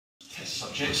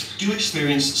Subjects do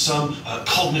experience some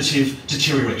cognitive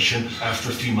deterioration after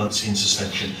a few months in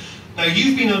suspension. Now,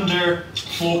 you've been under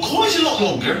for quite a lot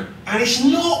longer, and it's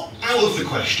not out of the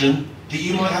question that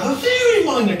you might have a very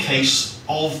minor case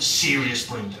of serious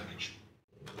brain damage.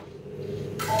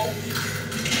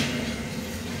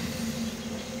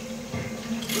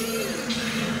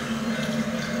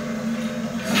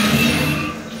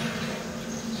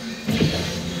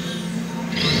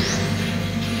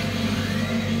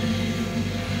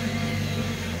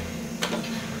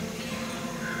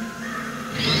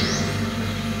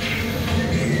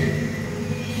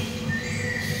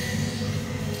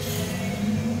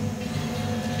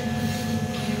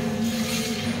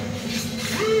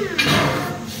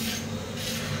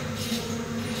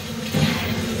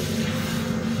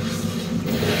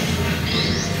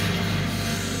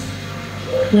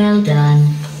 Well done.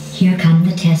 Here come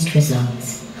the test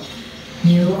results.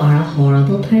 You are a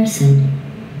horrible person.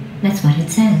 That's what it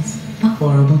says. A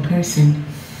horrible person.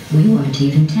 We weren't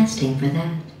even testing for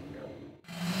that.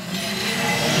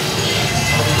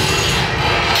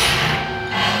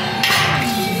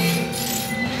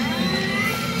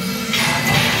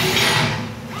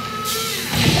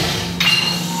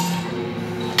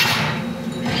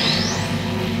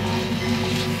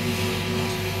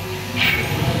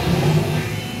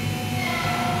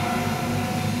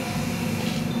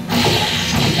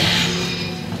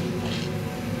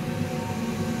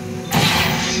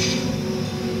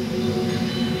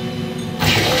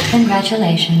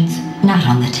 Congratulations, not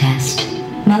on the test.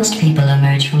 Most people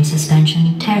emerge from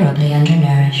suspension terribly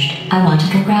undernourished. I want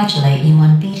to congratulate you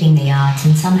on beating the odds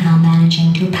and somehow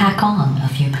managing to pack on a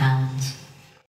few pounds.